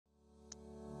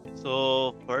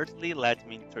So, firstly, let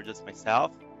me introduce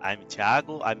myself. I'm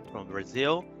Thiago, I'm from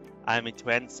Brazil. I'm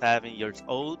 27 years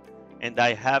old, and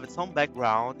I have some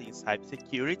background in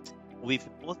cybersecurity with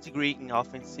a post degree in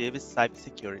offensive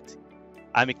cybersecurity.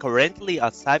 I'm currently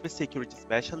a cybersecurity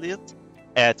specialist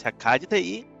at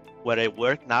Academy, where I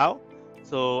work now.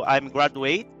 So, I'm a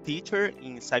graduate teacher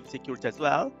in cybersecurity as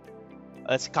well,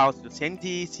 as counts to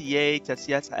CND, CH,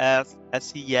 SCSS,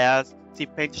 SCS,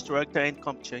 CPENT instructor, and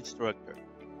competition instructor,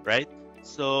 right?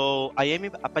 So I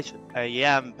am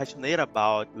passionate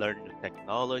about learning new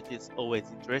technologies, always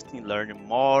interested in learning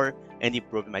more and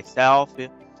improving myself.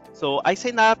 So I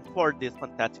signed up for this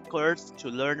fantastic course to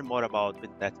learn more about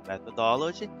test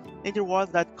methodology, and it was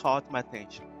that caught my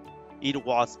attention. It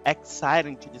was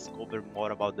exciting to discover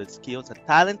more about the skills and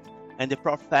talent and the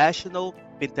professional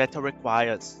Penteta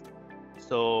requires.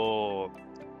 So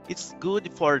it's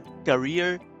good for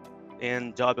career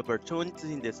and job opportunities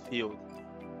in this field.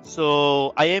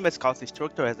 So I am a Scout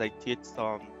instructor as I teach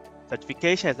some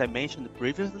certification, as I mentioned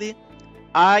previously.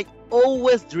 I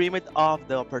always dreamed of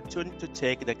the opportunity to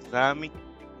take the exam,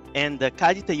 and the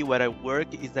KDTI where I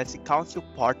work is as a council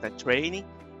partner training,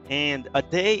 and a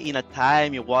day in a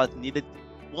time it was needed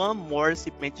one more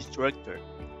CPENT instructor.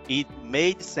 It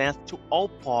made sense to all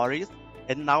parties,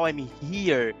 and now I'm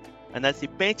here, and as a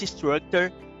CPENT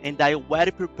instructor, and I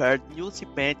already prepared new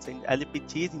CPENTs and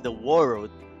LPTs in the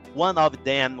world. One of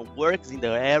them works in the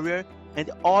area, and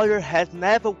the other has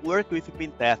never worked with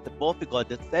Pintest. Both got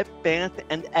the CPENT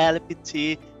and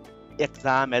LPT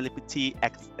exam, LPT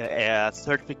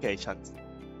certifications.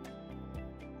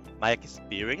 My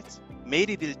experience made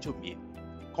it easy to me.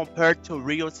 Compared to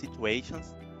real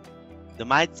situations, the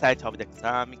mindset of the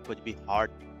exam could be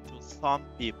hard to some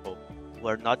people who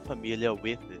are not familiar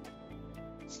with it.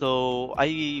 So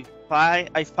I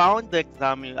found the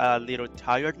exam a little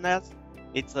tiredness.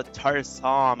 It's a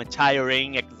tiresome,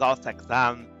 tiring, exhausting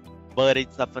exam, but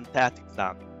it's a fantastic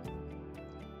exam.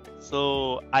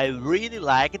 So I really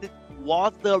liked it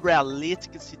was the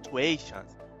realistic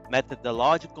situations,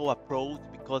 methodological approach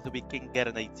because we can get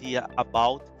an idea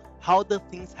about how the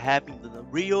things happen in the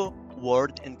real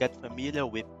world and get familiar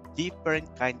with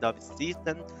different kind of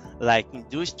systems like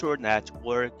industrial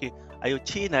network,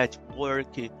 IoT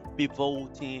network,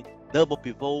 pivoting, double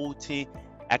pivoting,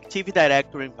 Active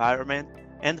Directory environment,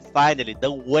 and finally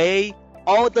the way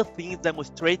all the things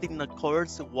demonstrated in the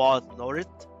course was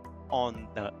noticed on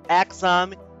the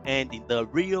exam and in the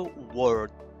real world.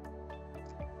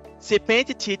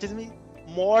 CPENT teaches me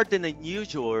more than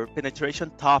unusual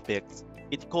penetration topics.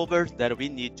 It covers that we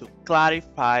need to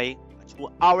clarify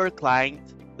to our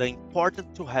client the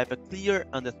importance to have a clear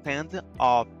understanding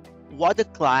of what the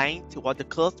client, what the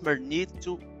customer needs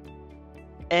to,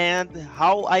 and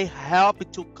how I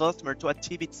help to customer to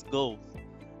achieve its goals.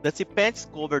 The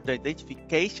CPENTs cover the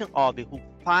identification of who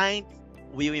finds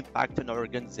will impact an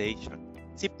organization.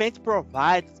 CPENT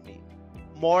provides me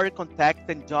more contacts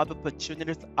and job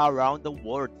opportunities around the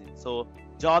world. So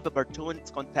job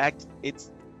opportunities, contacts, it's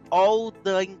all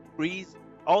the increase,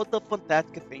 all the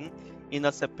fantastic thing in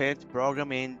a CPENT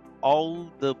program and all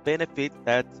the benefits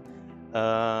that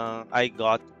I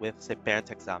got with CPENT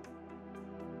exam.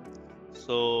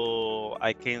 So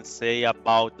I can say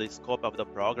about the scope of the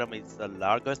program, it's the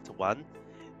largest one.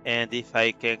 And if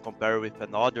I can compare with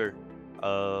another,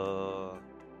 uh,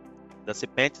 the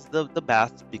CPENT is the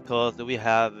best because we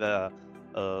have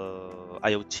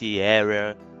IoT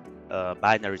area,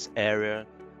 binaries area,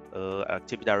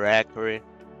 Active Directory,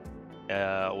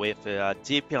 with a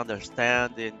deep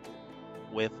understanding,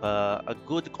 with a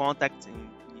good context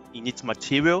in its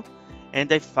material.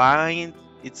 And I find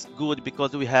it's good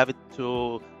because we have it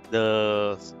to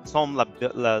the some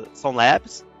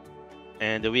labs,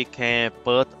 and we can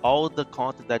put all the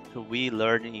content that we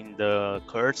learn in the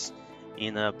course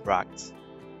in a practice.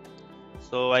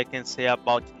 So I can say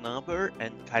about number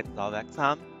and kinds of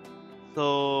exam.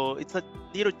 So it's a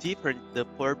little different the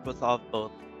purpose of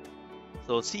both.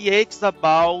 So CH is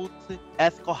about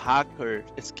ethical hacker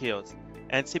skills,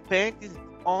 and CPENT is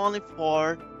only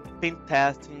for pen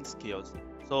testing skills.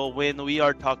 So when we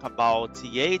are talking about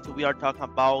CH, we are talking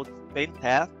about pen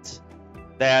test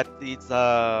that is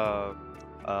a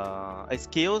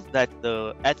skills that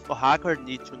the ethical hacker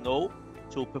need to know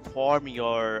to perform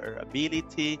your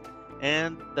ability,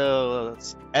 and the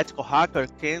ethical hacker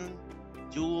can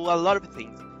do a lot of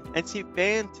things. And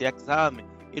CPENT exam,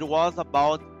 it was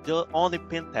about the only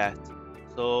pen test.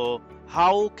 So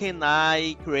how can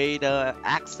I create an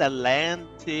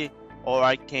excellent or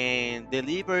I can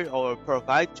deliver or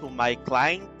provide to my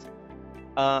client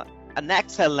an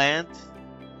excellent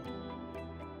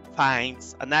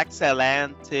finds, an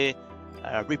excellent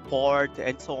report,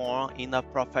 and so on in a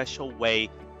professional way.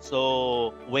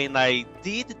 So when I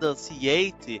did the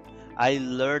C8, I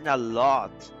learned a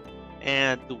lot.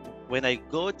 And when I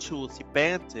go to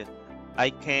CPENT, I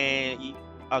can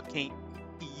I can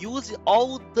use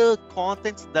all the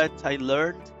contents that I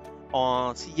learned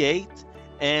on C8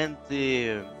 and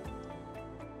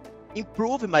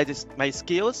improve my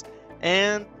skills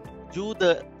and do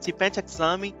the CPENT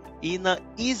exam in an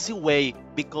easy way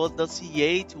because the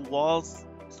C8 was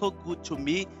so good to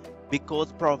me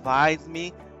because provides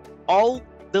me all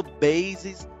the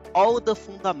bases, all the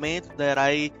fundamentals that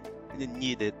I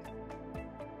needed.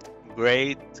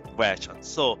 Great question.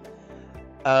 So,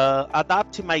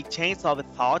 adapting my chains of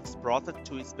thoughts process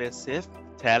to specific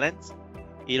talents.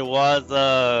 It was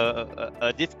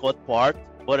a difficult part,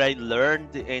 but I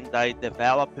learned and I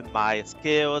developed my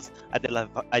skills.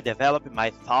 I developed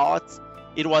my thoughts.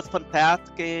 It was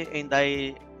fantastic, and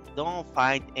I don't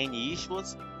find any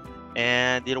issues.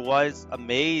 And it was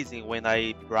amazing when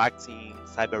I practice in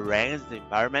cyber range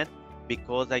environment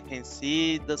because I can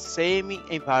see the same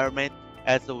environment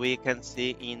as we can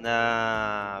see in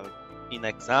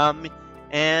exam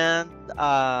and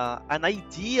an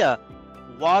idea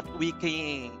what we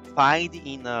can find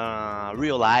in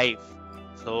real life.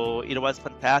 So it was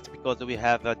fantastic because we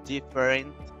have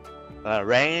different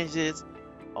ranges.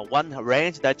 One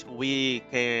range that we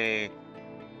can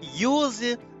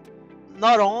use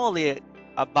not only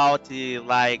about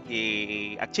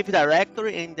Active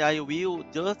Directory, and I will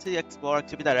just explore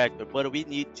Active Directory, but we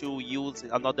need to use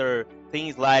another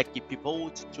things like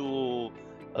pivot to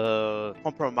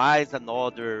compromise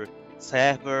another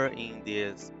server in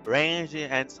this range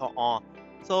and so on.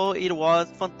 So it was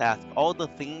fantastic. All the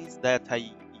things that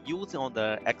I use on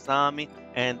the exam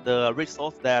and the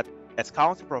resource that as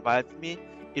council provides me,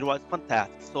 it was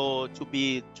fantastic. So to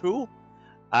be true,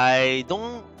 I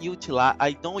don't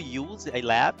use a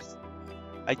labs.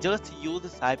 I just use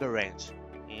cyber range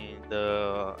in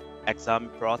the exam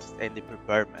process and the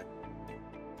preparation.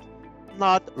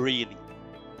 Not really.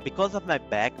 Because of my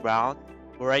background,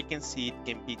 where I can see it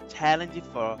can be challenging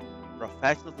for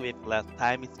professionals with less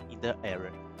time in the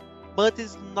area. But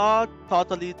it's not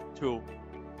totally true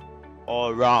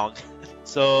or wrong.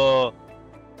 So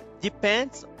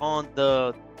depends on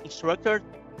the instructor,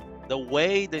 the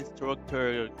way the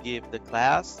instructor give the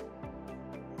class.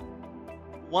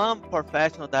 One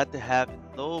professional that have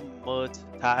no much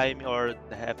time or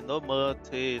have no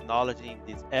much knowledge in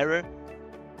this area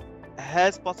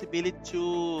has possibility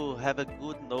to have a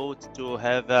good note, to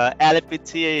have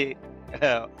LPT.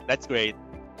 That's great.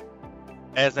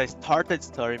 As I started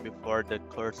studying before the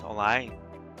course online,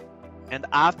 and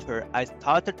after I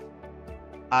started,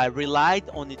 I relied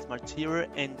on its material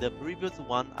and the previous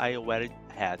one I already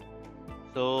had.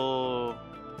 So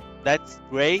that's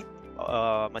great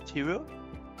material.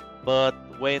 But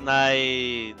when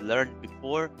I learned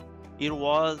before, it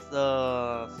was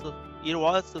it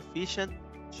was sufficient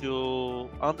to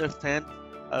understand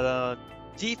a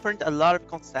lot of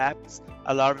concepts,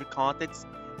 a lot of context,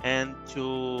 and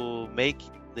to make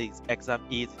this exam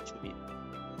easy to me.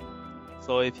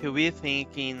 So if we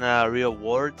think in a real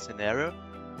world scenario,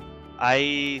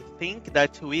 I think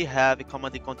that we have a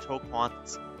command and control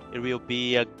context. It will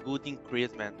be a good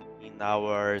increasement in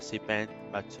our CPENT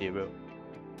material.